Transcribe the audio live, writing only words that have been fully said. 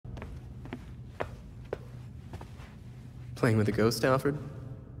Playing with a ghost, Alfred?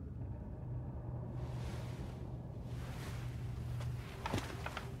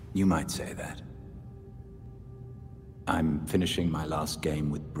 You might say that. I'm finishing my last game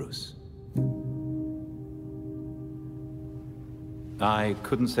with Bruce. I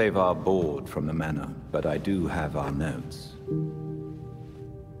couldn't save our board from the manor, but I do have our notes.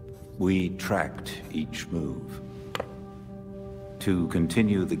 We tracked each move. To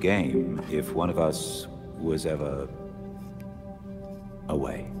continue the game if one of us was ever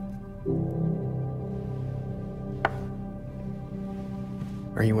away.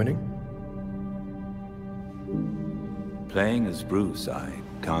 Are you winning? Playing as Bruce, I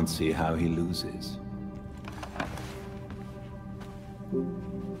can't see how he loses.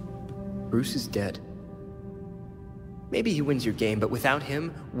 Bruce is dead. Maybe he wins your game, but without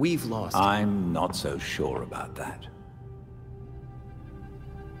him, we've lost. I'm not so sure about that.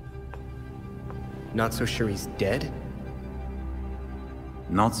 Not so sure he's dead?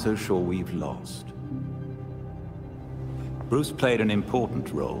 Not so sure we've lost. Bruce played an important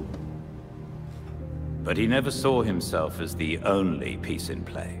role, but he never saw himself as the only piece in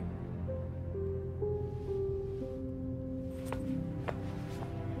play.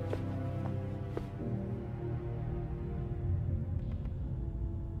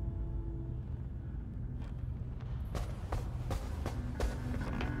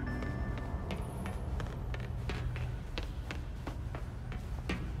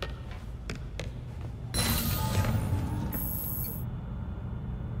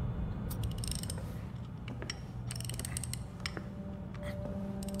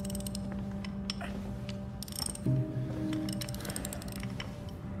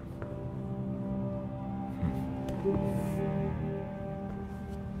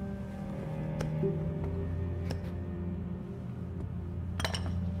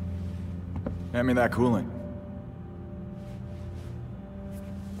 Hand me that coolant.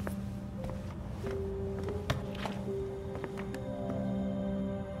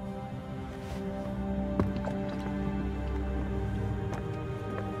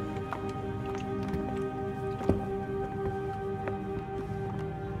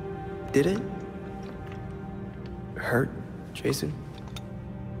 Did it hurt, Jason?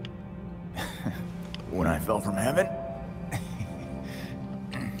 When I fell from heaven?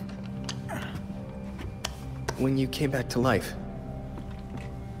 When you came back to life,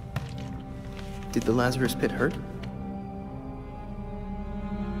 did the Lazarus pit hurt?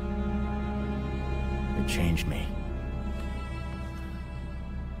 It changed me.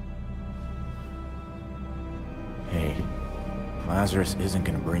 Hey, Lazarus isn't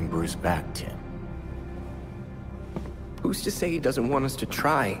gonna bring Bruce back, Tim. Who's to say he doesn't want us to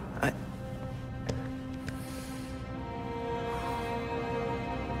try?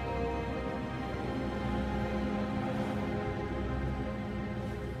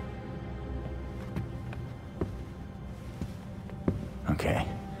 Okay.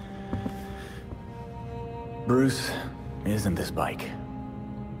 Bruce isn't this bike.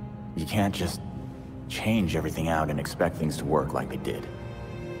 You can't just change everything out and expect things to work like they did.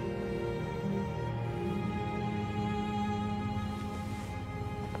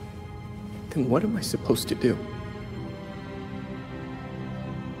 Then what am I supposed to do?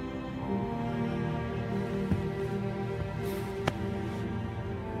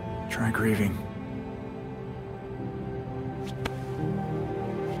 Try grieving.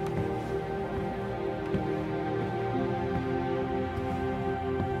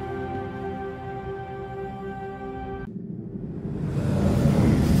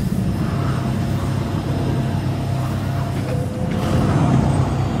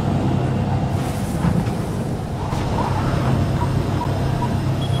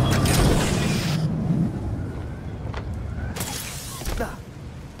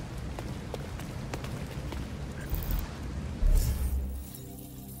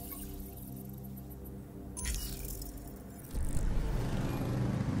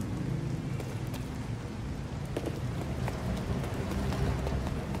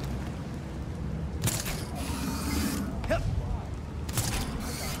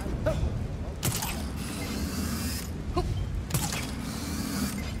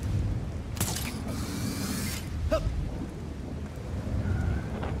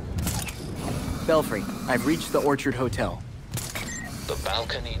 Belfry, I've reached the Orchard Hotel. The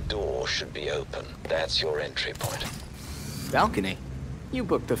balcony door should be open. That's your entry point. Balcony? You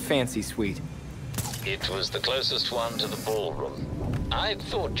booked the fancy suite. It was the closest one to the ballroom. I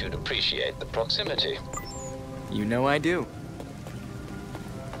thought you'd appreciate the proximity. You know I do.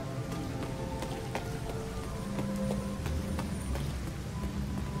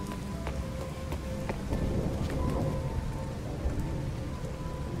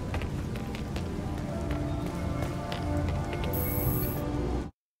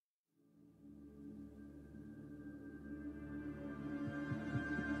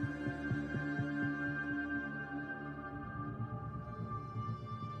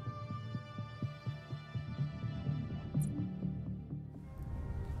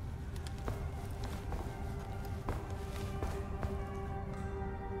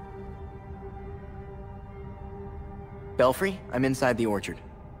 Belfry, I'm inside the orchard.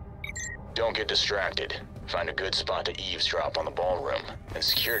 Don't get distracted. Find a good spot to eavesdrop on the ballroom. And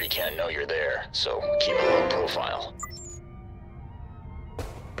security can't know you're there, so keep a low profile.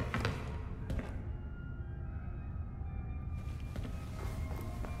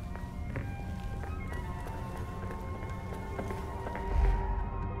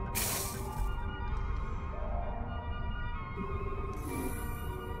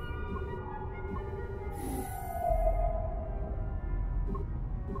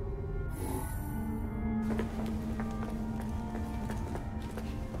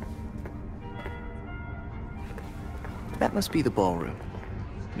 That must be the ballroom.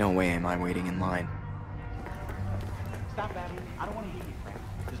 No way am I waiting in line. Stop, Abby. I don't want to hear you crap.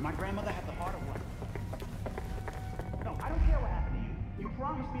 Does my grandmother have the heart or what? No, I don't care what happened to you. You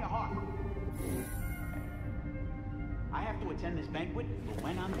promised me a heart. I have to attend this banquet, but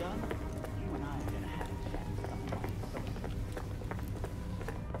when I'm done, you and I are gonna have a chat sometime.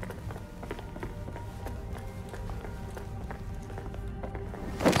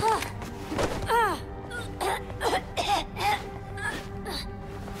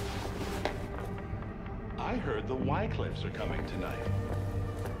 I heard the Wycliffes are coming tonight.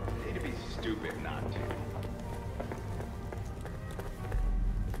 They'd be stupid not to.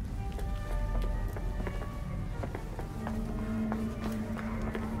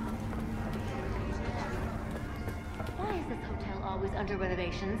 Why is this hotel always under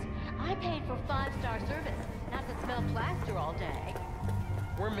renovations? I paid for 5-star service, not to smell plaster all day.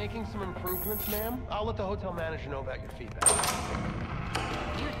 We're making some improvements, ma'am. I'll let the hotel manager know about your feedback.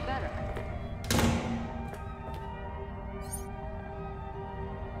 You'd better.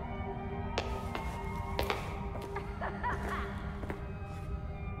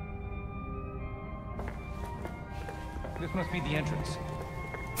 This must be the entrance.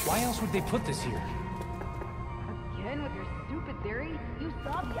 Why else would they put this here? Again with your stupid theory? You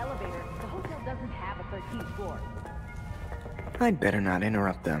saw the elevator. The hotel doesn't have a 13th floor. I'd better not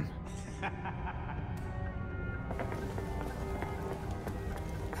interrupt them.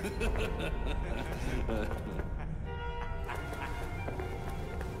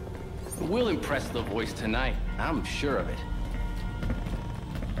 We'll impress the voice tonight. I'm sure of it.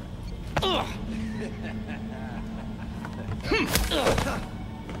 Ugh.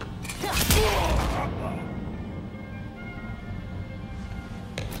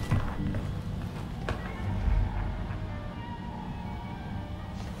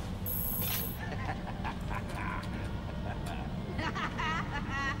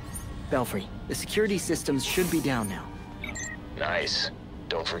 Belfry, the security systems should be down now. Nice.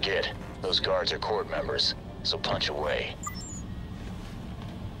 Don't forget, those guards are court members, so punch away.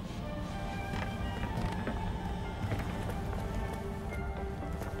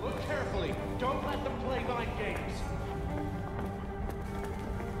 Look carefully. Don't let them play mind games.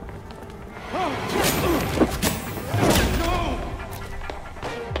 No!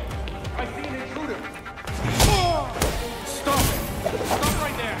 I see an intruder. Stop! Stop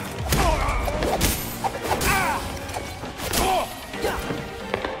right there!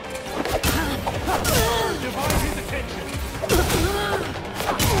 Divide his attention.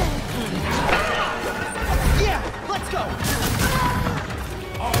 Yeah, let's go!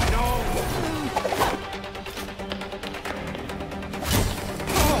 Oh no!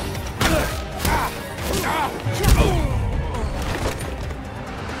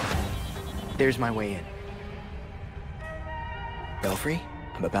 There's my way in. Belfry,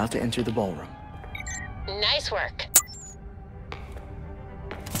 I'm about to enter the ballroom. Nice work.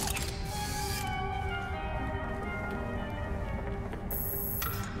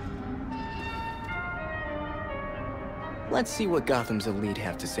 Let's see what Gotham's elite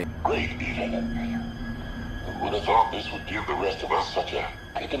have to say. Great evening. Who would have thought this would give the rest of us such a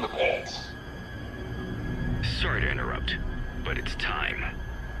kick in the pants? Sorry to interrupt, but it's time.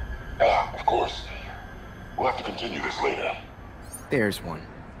 Of course. We'll have to continue this later. There's one.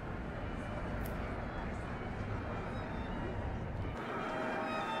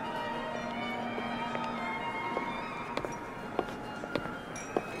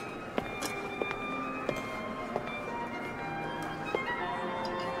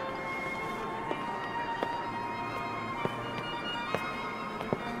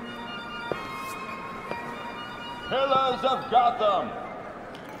 Pillars of Gotham,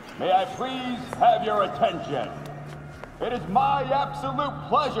 may I please have your attention? It is my absolute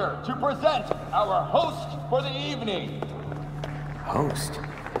pleasure to present our host for the evening. Host?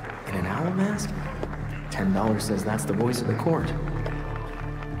 In an owl mask? $10 says that's the voice of the court.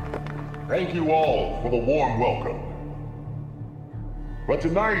 Thank you all for the warm welcome. But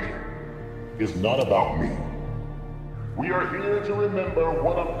tonight is not about me. We are here to remember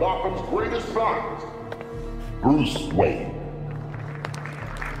one of Gotham's greatest sons, Bruce Wayne.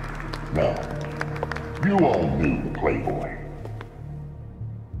 Now, you all knew the Playboy.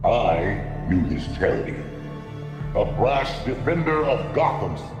 I knew his charity. A brash defender of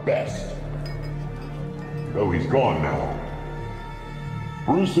Gotham's best. Though he's gone now,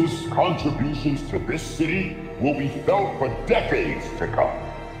 Bruce's contributions to this city will be felt for decades to come.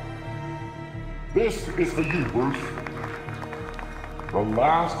 This is for you, Bruce. The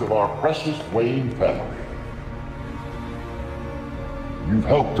last of our precious Wayne family. You've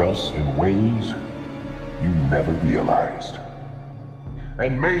helped us in ways you never realized.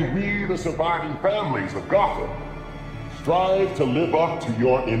 And may we, the surviving families of Gotham, strive to live up to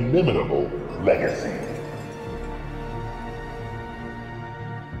your inimitable legacy.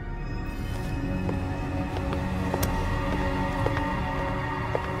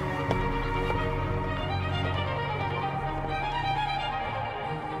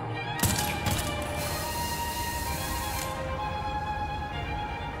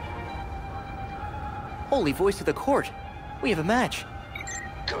 Holy voice of the court! We have a match.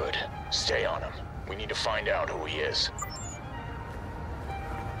 Good. Stay on him. We need to find out who he is.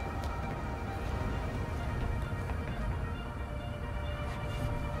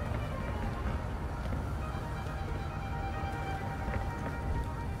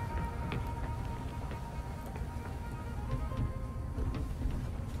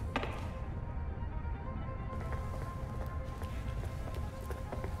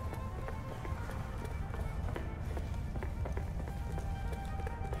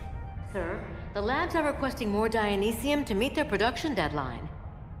 Sir, the labs are requesting more Dionysium to meet their production deadline.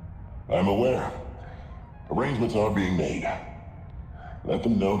 I'm aware. Arrangements are being made. Let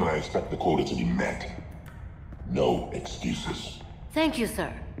them know that I expect the quota to be met. No excuses. Thank you,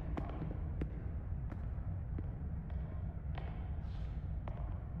 sir.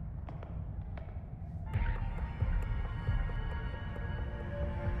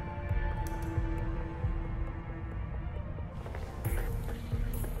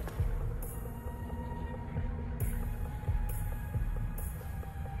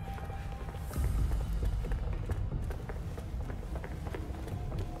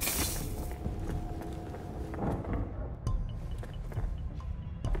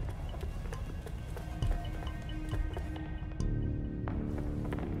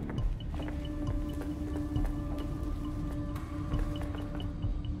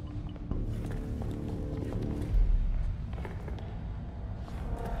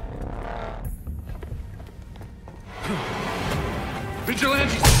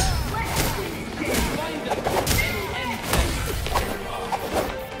 Vigilantes! Find them and end them!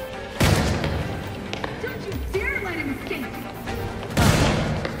 Don't you dare let him escape!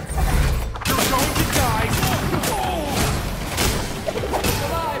 You're going to die!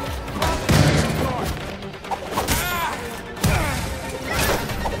 Alive!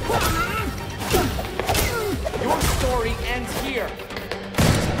 Your story ends here!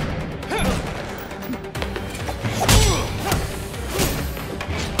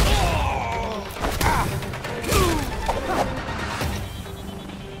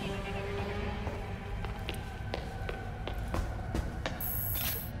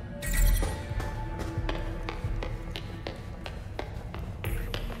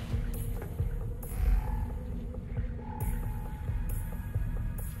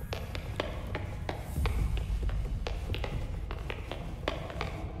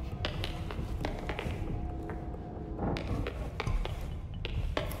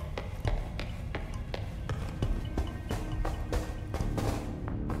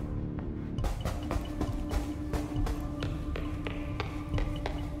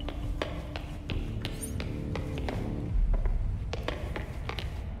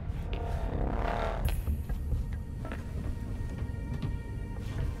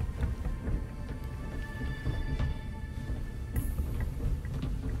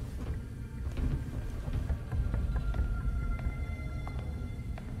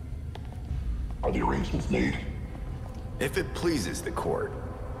 Are the arrangements made? If it pleases the court.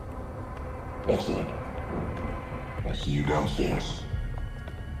 Excellent. I see you downstairs.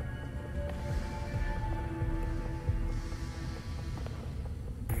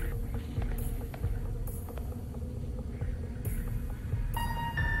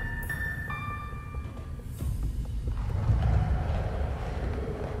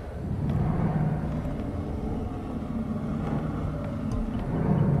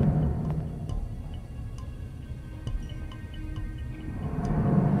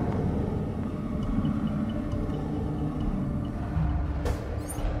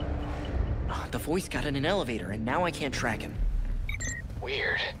 The voice got in an elevator, and now I can't track him.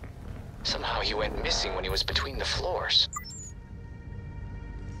 Weird. Somehow he went missing when he was between the floors.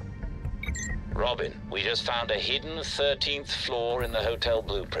 Robin, we just found a hidden 13th floor in the hotel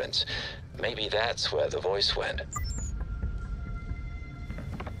blueprints. Maybe that's where the voice went.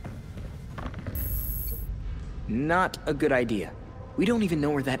 Not a good idea. We don't even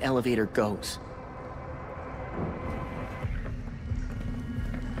know where that elevator goes.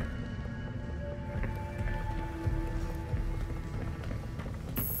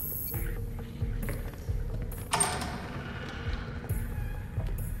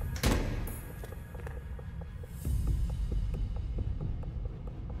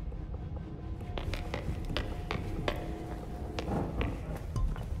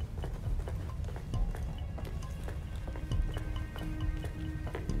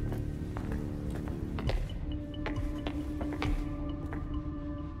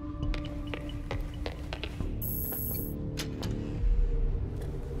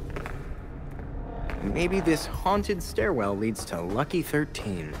 Maybe this haunted stairwell leads to Lucky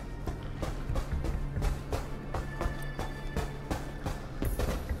 13.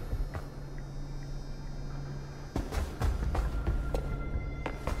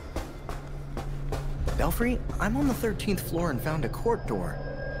 Belfry, I'm on the 13th floor and found a court door.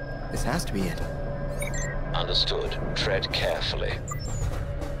 This has to be it. Understood. Tread carefully.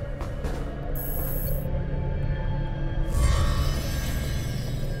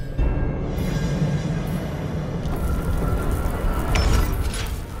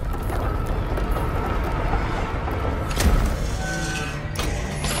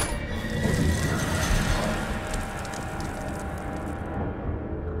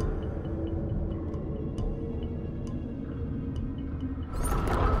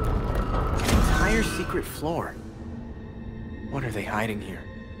 Secret floor. What are they hiding here?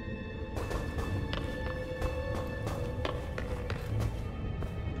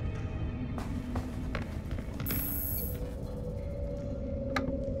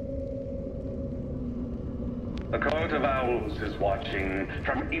 The Court of Owls is watching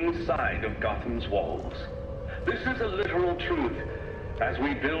from inside of Gotham's walls. This is a literal truth as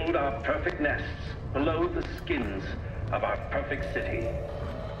we build our perfect nests below the skins of our perfect city.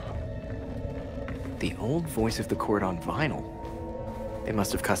 The old voice of the court on vinyl. They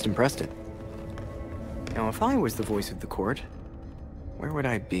must have custom pressed it. Now, if I was the voice of the court, where would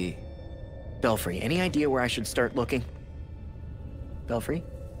I be? Belfry, any idea where I should start looking? Belfry?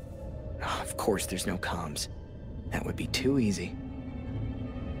 Oh, of course there's no comms. That would be too easy.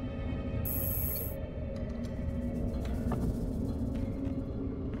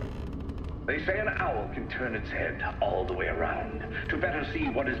 They say an owl can turn its head all the way around to better see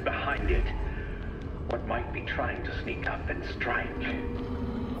what is behind it. What might be trying to sneak up and strike.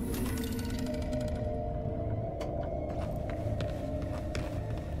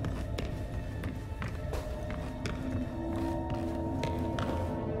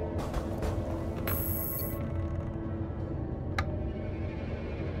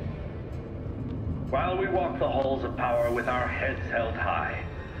 While we walk the halls of power with our heads held high,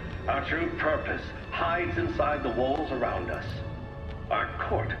 our true purpose hides inside the walls around us. Our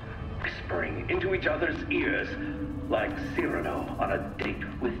court whispering into each other's ears like Cyrano on a date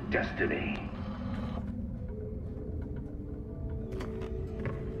with destiny.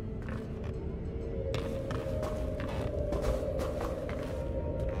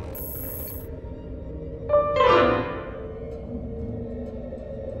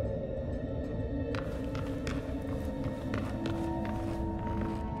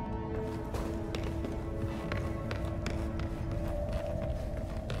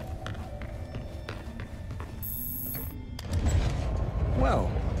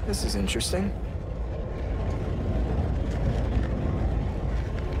 Well, this is interesting.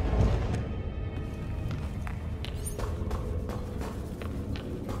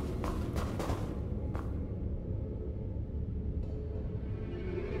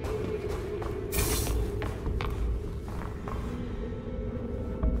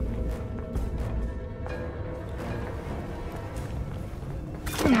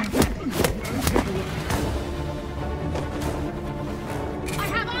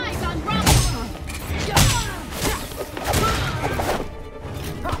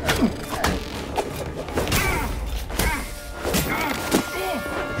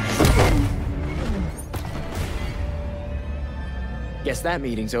 Guess that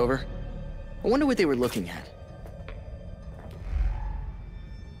meeting's over. I wonder what they were looking at.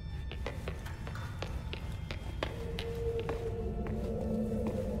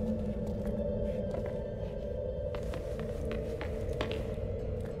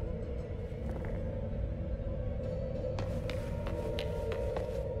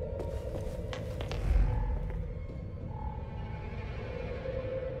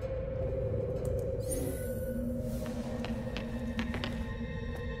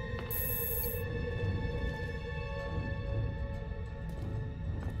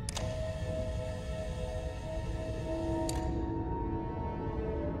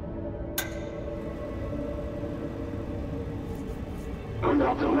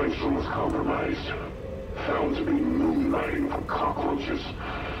 Dr. Langstrom was compromised. Found to be moonlighting for cockroaches.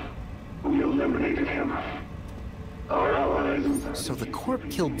 We eliminated him. Our allies... So the Corp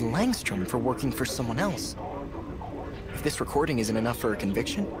killed Langstrom for working for someone else. If this recording isn't enough for a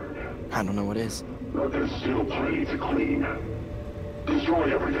conviction, I don't know what is. But there's still plenty to clean.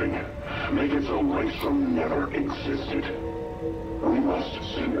 Destroy everything. Make it so Langstrom never existed. We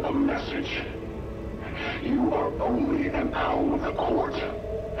must send a message. You are only an owl of the court.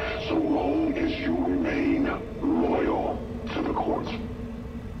 So long as you remain loyal to the court.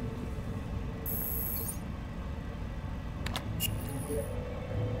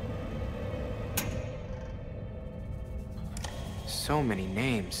 So many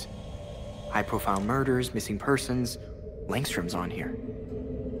names. High-profile murders, missing persons. Langstrom's on here.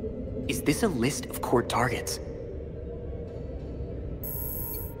 Is this a list of court targets?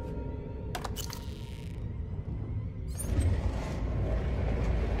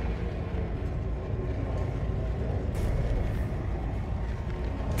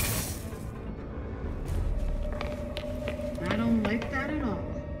 I don't like that at all.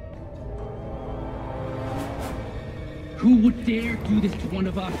 Who would dare do this to one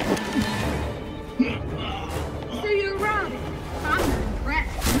of us? So you're Robin. I'm not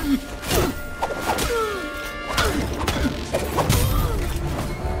impressed.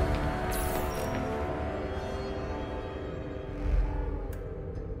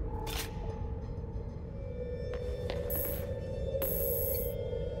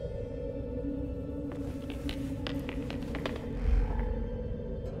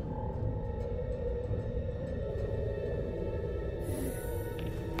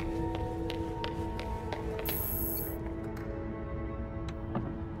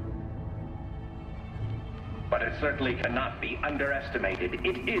 But it certainly cannot be underestimated.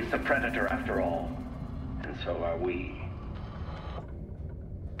 It is a predator after all. And so are we.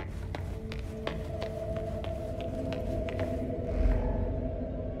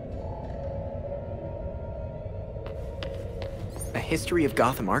 A history of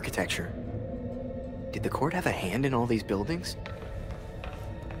Gotham architecture. Did the court have a hand in all these buildings?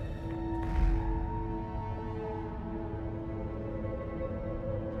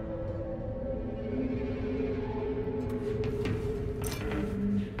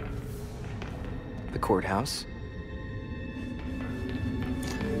 Courthouse.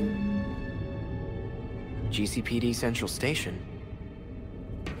 GCPD Central Station.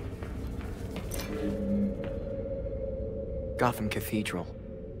 Gotham Cathedral.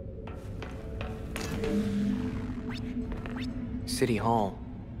 City Hall.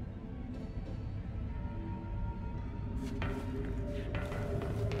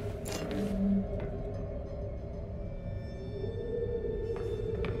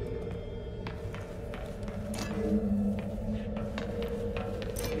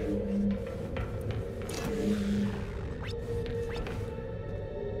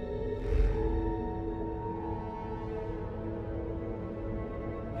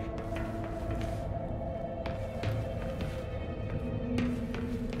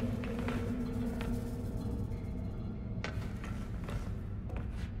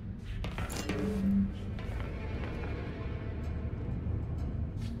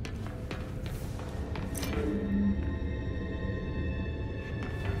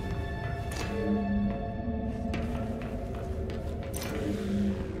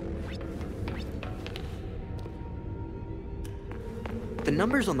 The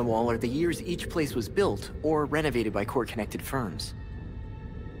numbers on the wall are the years each place was built or renovated by court-connected firms.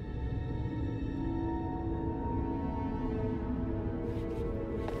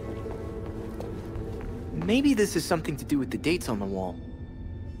 Maybe this is something to do with the dates on the wall.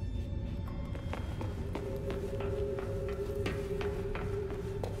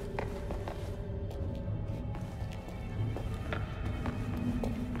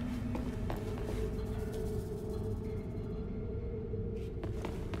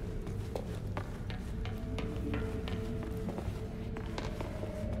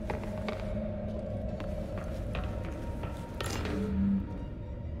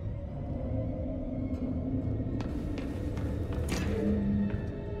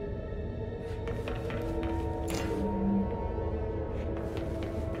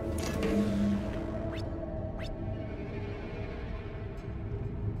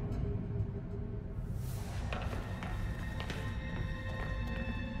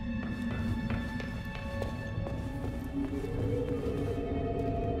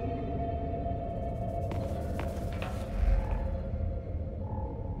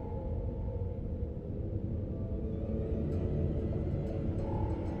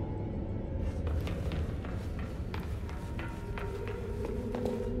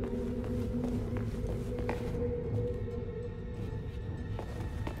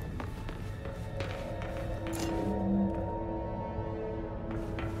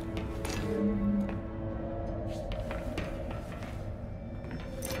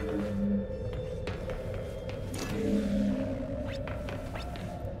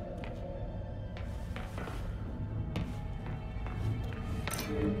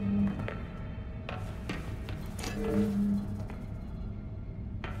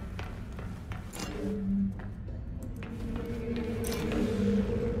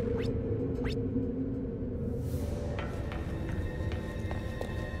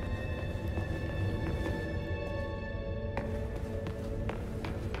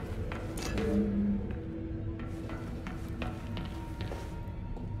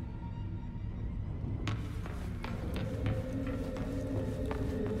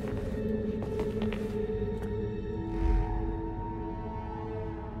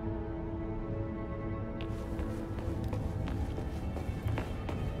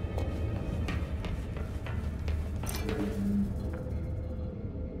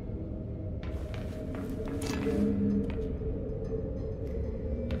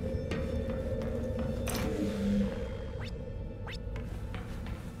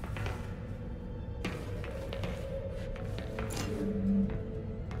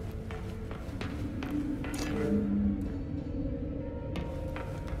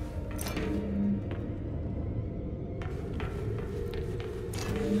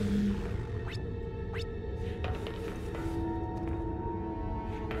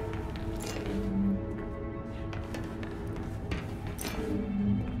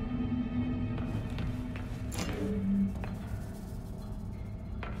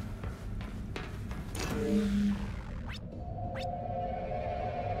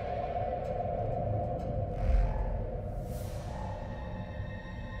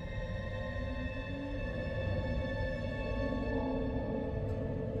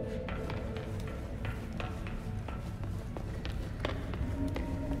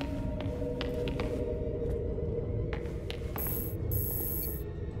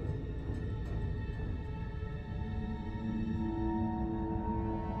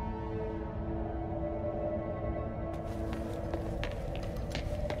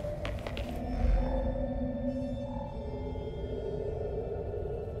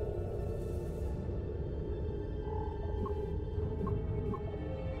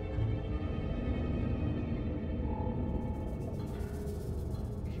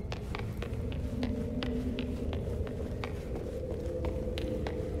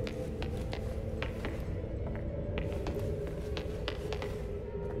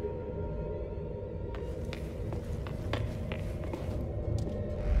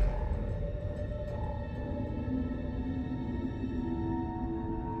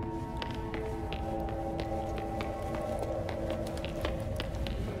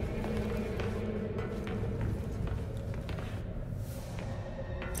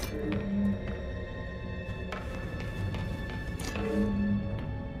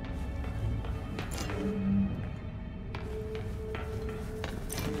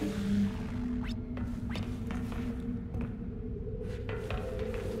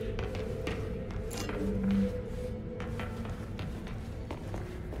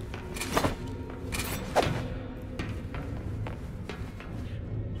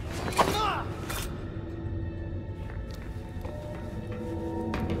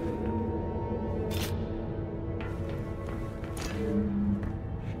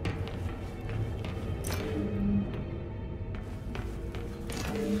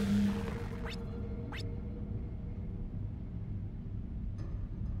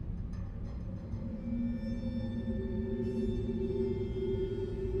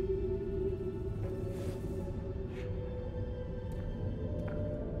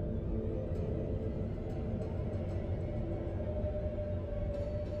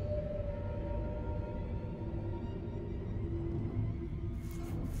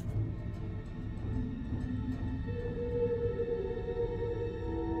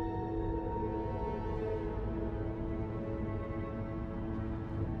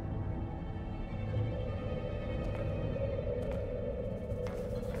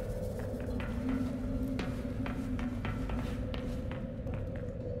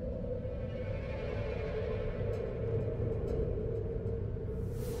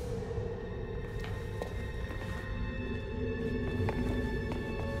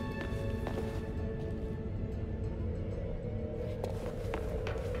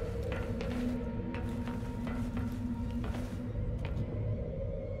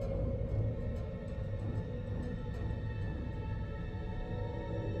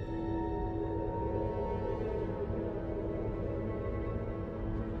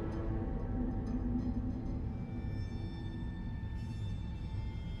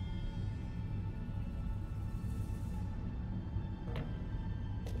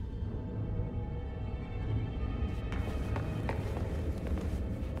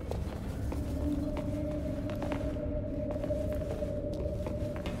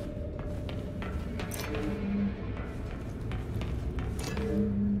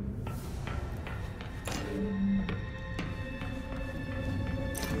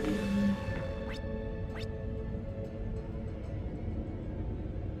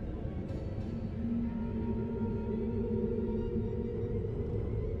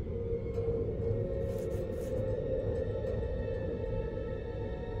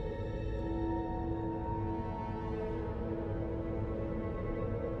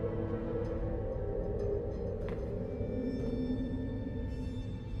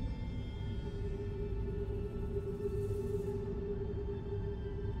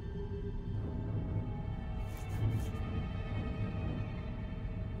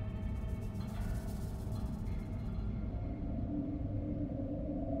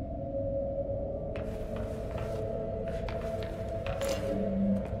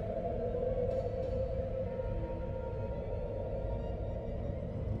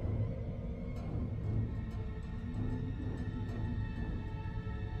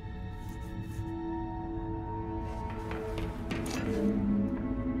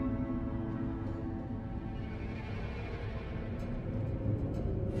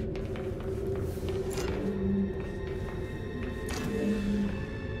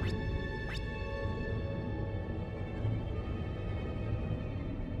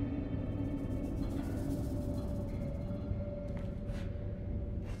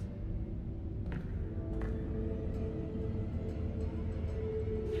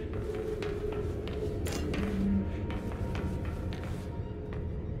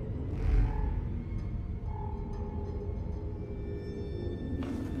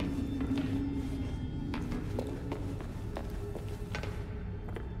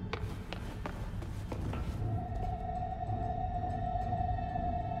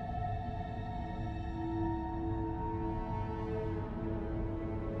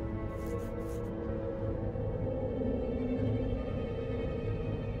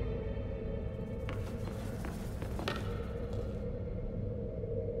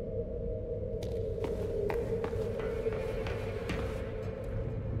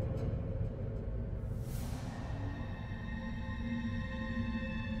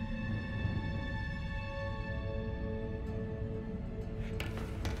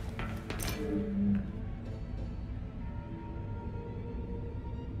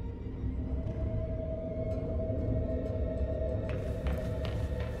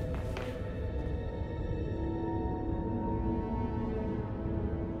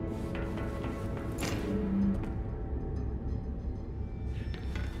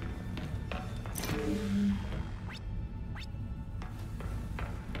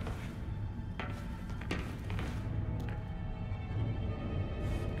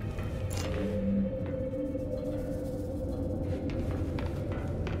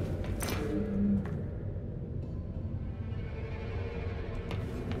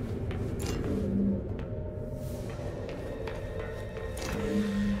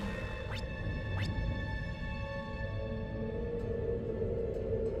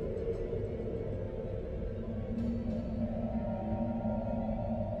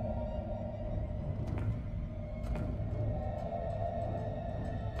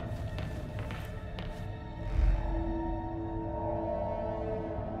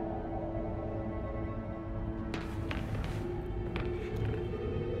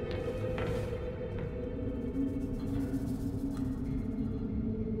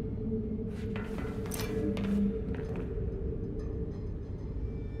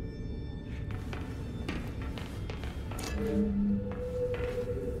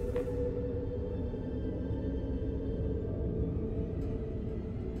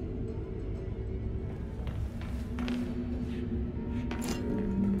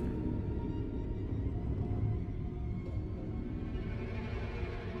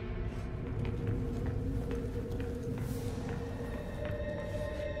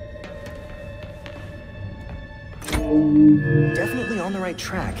 Definitely on the right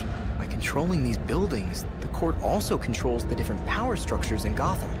track. By controlling these buildings, the court also controls the different power structures in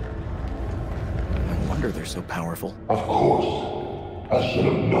Gotham. No wonder they're so powerful. Of course. I should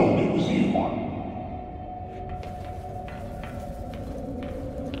have known it was you.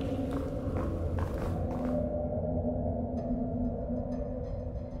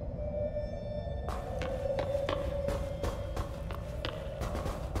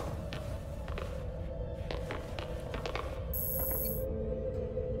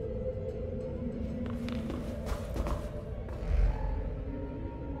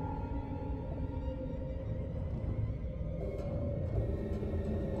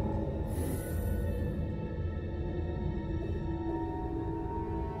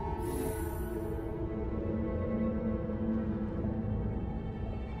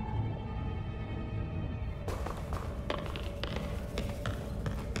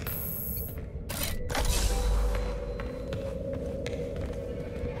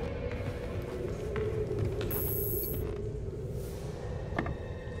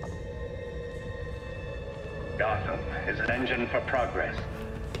 Gotham is an engine for progress,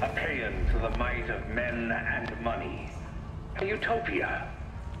 a paean to the might of men and money, a utopia,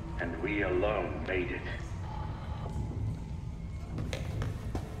 and we alone made it.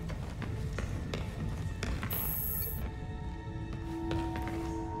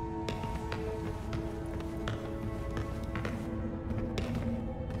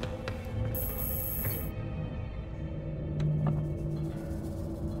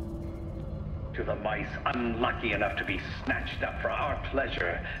 To the mice unlucky enough to be snatched up for our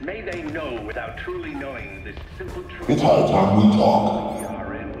pleasure, may they know without truly knowing this simple truth. It's high time we talk. We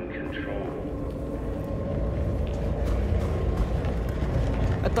are in control.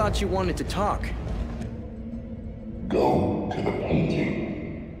 I thought you wanted to talk. Go to the painting.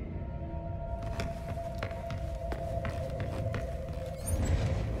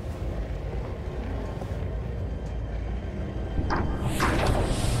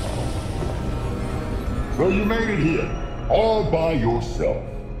 So you made it here, all by yourself.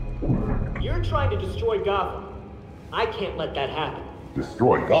 You're trying to destroy Gotham. I can't let that happen.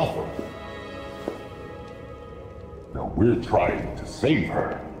 Destroy Gotham? No, we're trying to save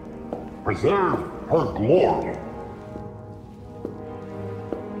her. Preserve her glory.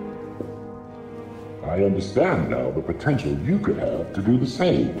 I understand now the potential you could have to do the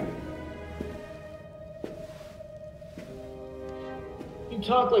same. You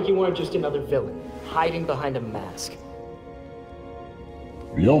talk like you weren't just another villain, hiding behind a mask.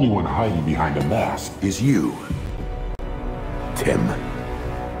 The only one hiding behind a mask is you, Tim.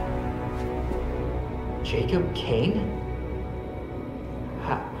 Jacob Kane?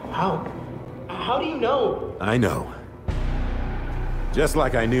 How do you know? I know. Just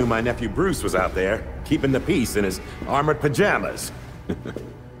like I knew my nephew Bruce was out there, keeping the peace in his armored pajamas.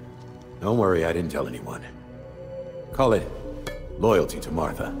 Don't worry, I didn't tell anyone. Call it loyalty to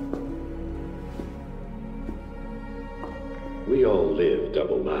Martha. We all live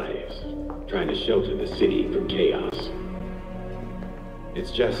double lives, trying to shelter the city from chaos.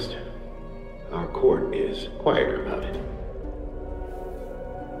 It's just, our court is quieter about it.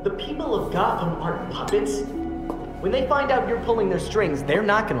 The people of Gotham aren't puppets. When they find out you're pulling their strings, they're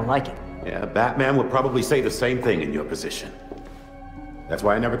not gonna like it. Yeah, Batman would probably say the same thing in your position. That's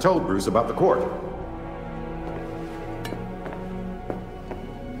why I never told Bruce about the court.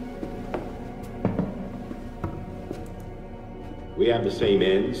 We have the same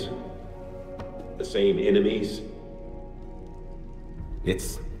ends, the same enemies.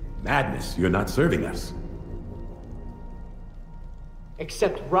 It's madness. You're not serving us.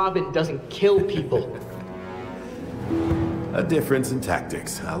 Except Robin doesn't kill people. A difference in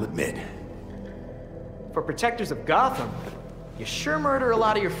tactics, I'll admit. For protectors of Gotham, you sure murder a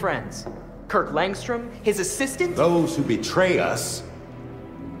lot of your friends. Kirk Langstrom, his assistant? Those who betray us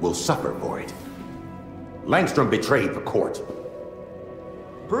will suffer for it. Langstrom betrayed the court.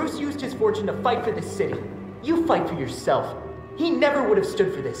 Bruce used his fortune to fight for this city. You fight for yourself. He never would have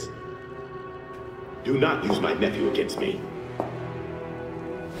stood for this. Do not use my nephew against me.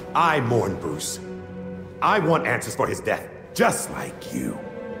 I mourn Bruce. I want answers for his death, just like you.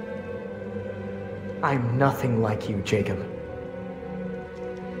 I'm nothing like you, Jacob.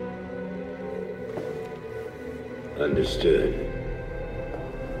 Understood.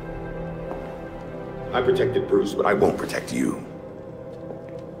 I protected Bruce, but I won't protect you.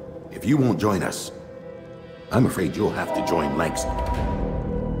 If you won't join us, I'm afraid you'll have to join Langstrom.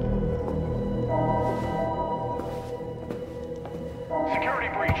 Security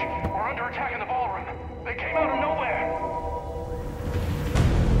breach. We're under attack in the ballroom. They came out of nowhere.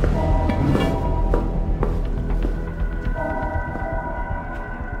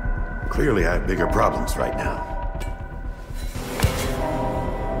 Clearly I have bigger problems right now.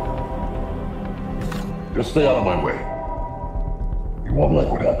 Just stay out of my way. You won't like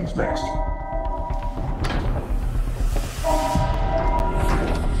what happens next.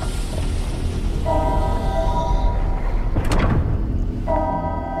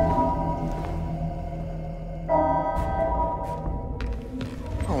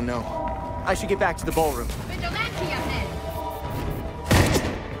 Oh no. I should get back to the ballroom.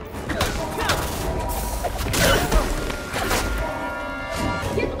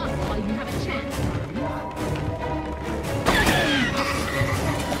 Give up while you have a chance.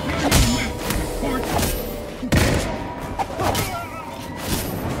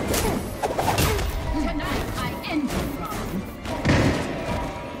 Tonight I end you, Ron.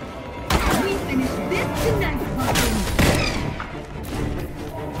 We finish this tonight, Ron.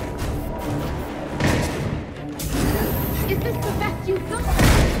 Is this the best you've got?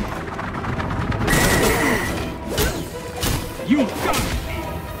 You got it!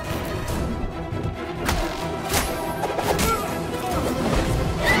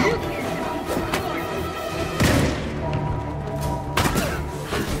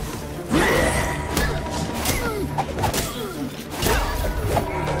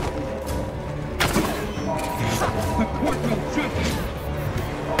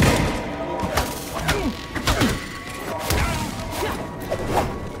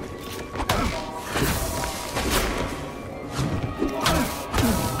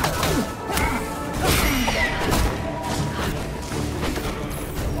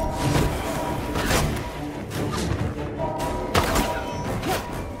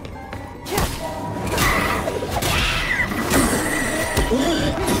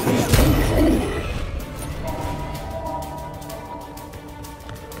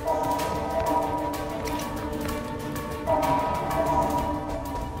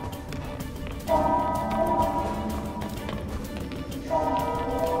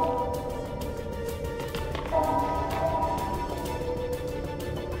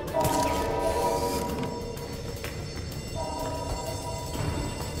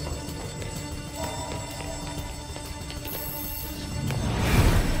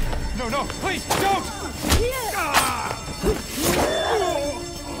 No, please, don't!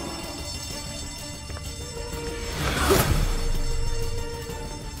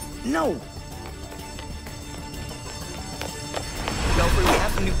 No! Belfry, we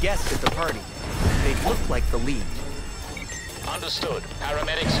have some new guests at the party. They look like the lead. Understood.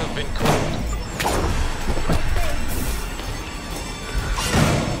 Paramedics have been called.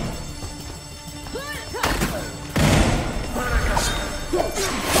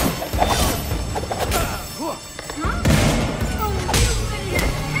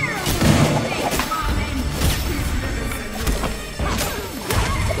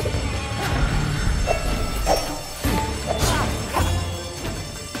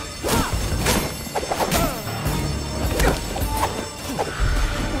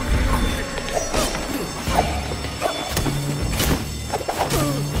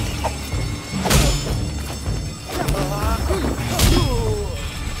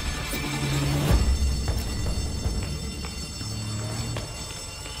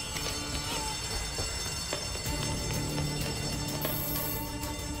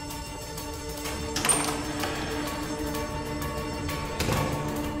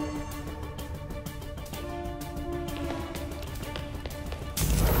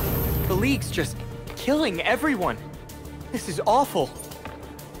 The League's just killing everyone. This is awful.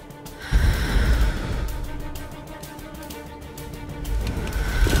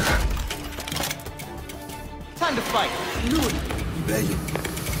 Time to fight. Begging.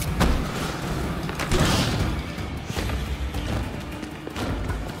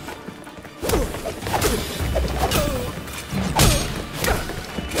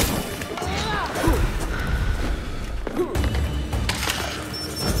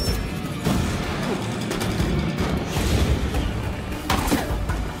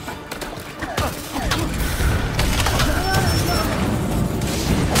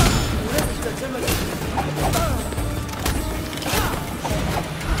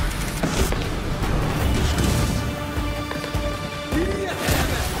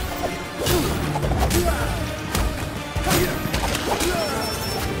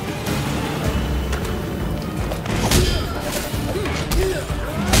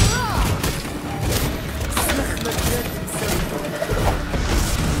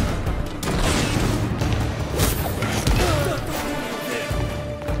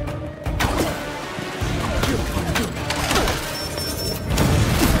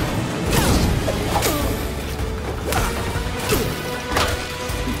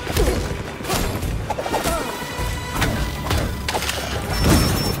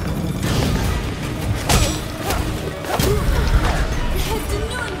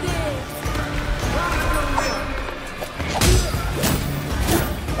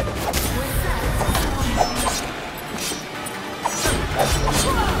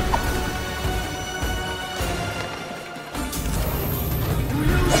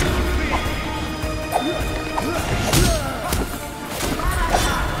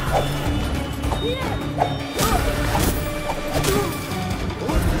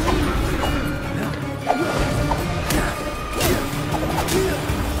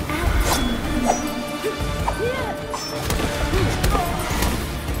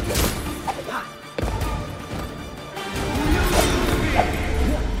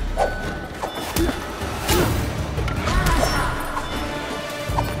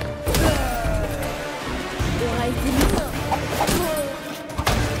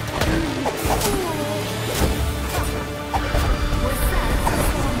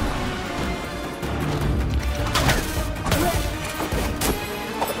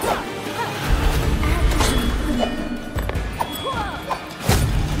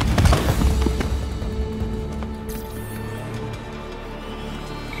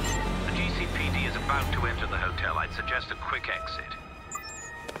 about to enter the hotel, I'd suggest a quick exit.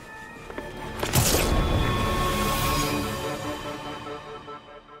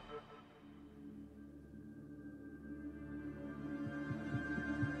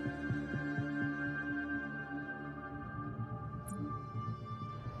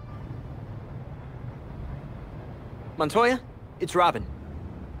 Montoya? It's Robin.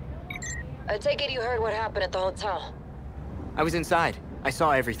 I take it you heard what happened at the hotel. I was inside. I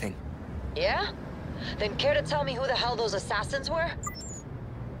saw everything. Yeah? Then care to tell me who the hell those assassins were?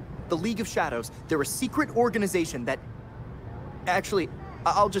 The League of Shadows. They're a secret organization that... Actually,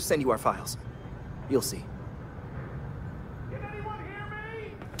 I'll just send you our files. You'll see.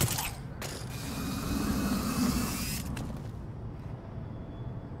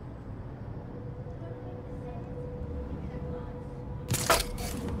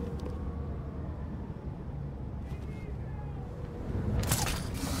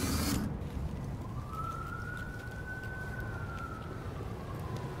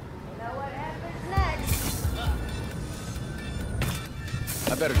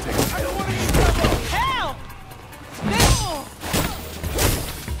 I better take it. I don't want to get trouble! Help! No!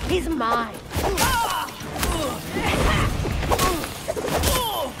 He's mine.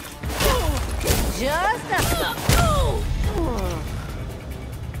 Just a...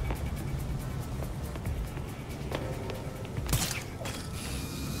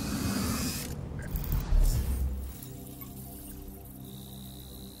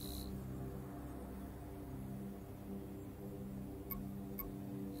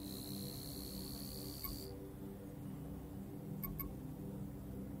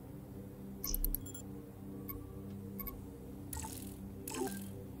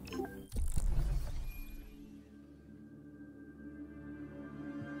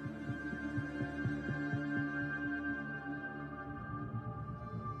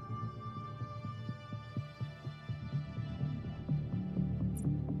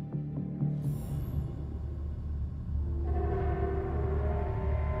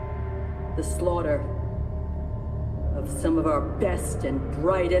 The slaughter of some of our best and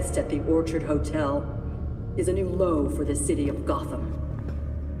brightest at the Orchard Hotel is a new low for the city of Gotham.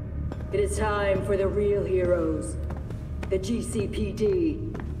 It is time for the real heroes, the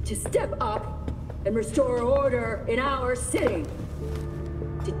GCPD, to step up and restore order in our city.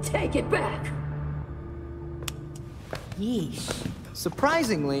 To take it back. Yeesh.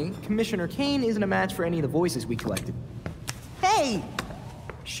 Surprisingly, Commissioner Kane isn't a match for any of the voices we collected. Hey!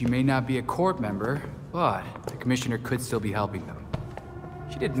 She may not be a court member, but the commissioner could still be helping them.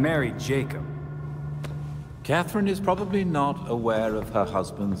 She did marry Jacob. Catherine is probably not aware of her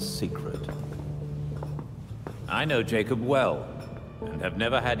husband's secret. I know Jacob well, and have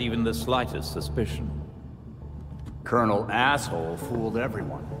never had even the slightest suspicion. Colonel Asshole fooled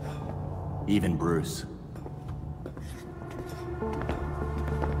everyone. Even Bruce.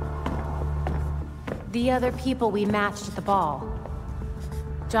 The other people we matched at the ball.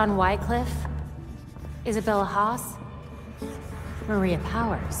 John Wycliffe, Isabella Haas, Maria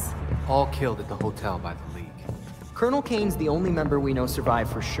Powers. All killed at the hotel by the League. Colonel Kane's the only member we know survived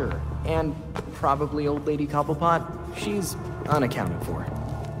for sure. And probably Old Lady Cobblepot. She's unaccounted for.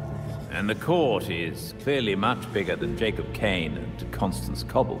 And the court is clearly much bigger than Jacob Kane and Constance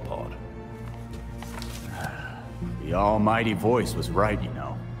Cobblepot. The almighty voice was right, you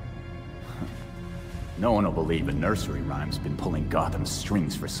know. No one will believe a nursery rhyme's been pulling Gotham's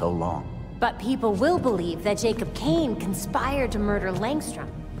strings for so long. But people will believe that Jacob Kane conspired to murder Langstrom.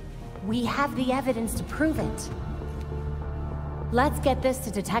 We have the evidence to prove it. Let's get this to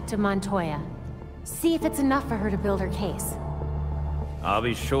Detective Montoya. See if it's enough for her to build her case. I'll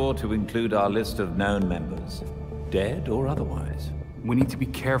be sure to include our list of known members, dead or otherwise. We need to be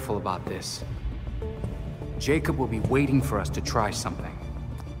careful about this. Jacob will be waiting for us to try something.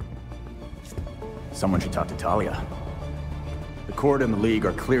 Someone should talk to Talia. The Court and the League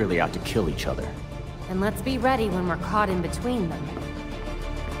are clearly out to kill each other. And let's be ready when we're caught in between them.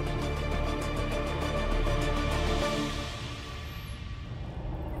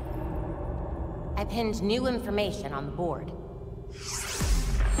 I pinned new information on the board.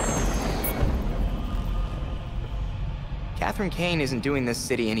 Catherine Kane isn't doing this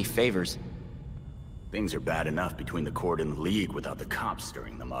city any favors. Things are bad enough between the Court and the League without the cops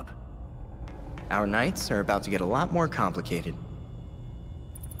stirring them up. Our nights are about to get a lot more complicated.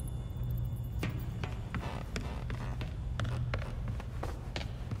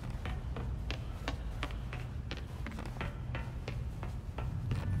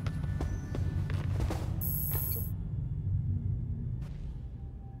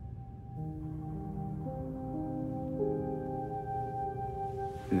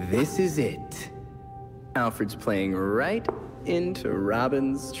 This is it. Alfred's playing right into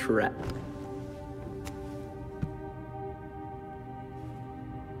Robin's trap.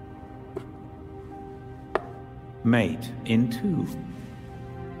 Mate in two.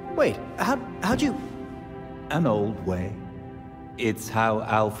 Wait, how'd you... An old way. It's how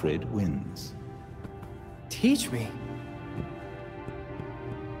Alfred wins. Teach me.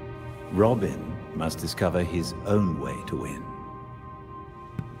 Robin must discover his own way to win.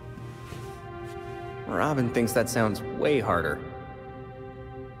 Robin thinks that sounds way harder.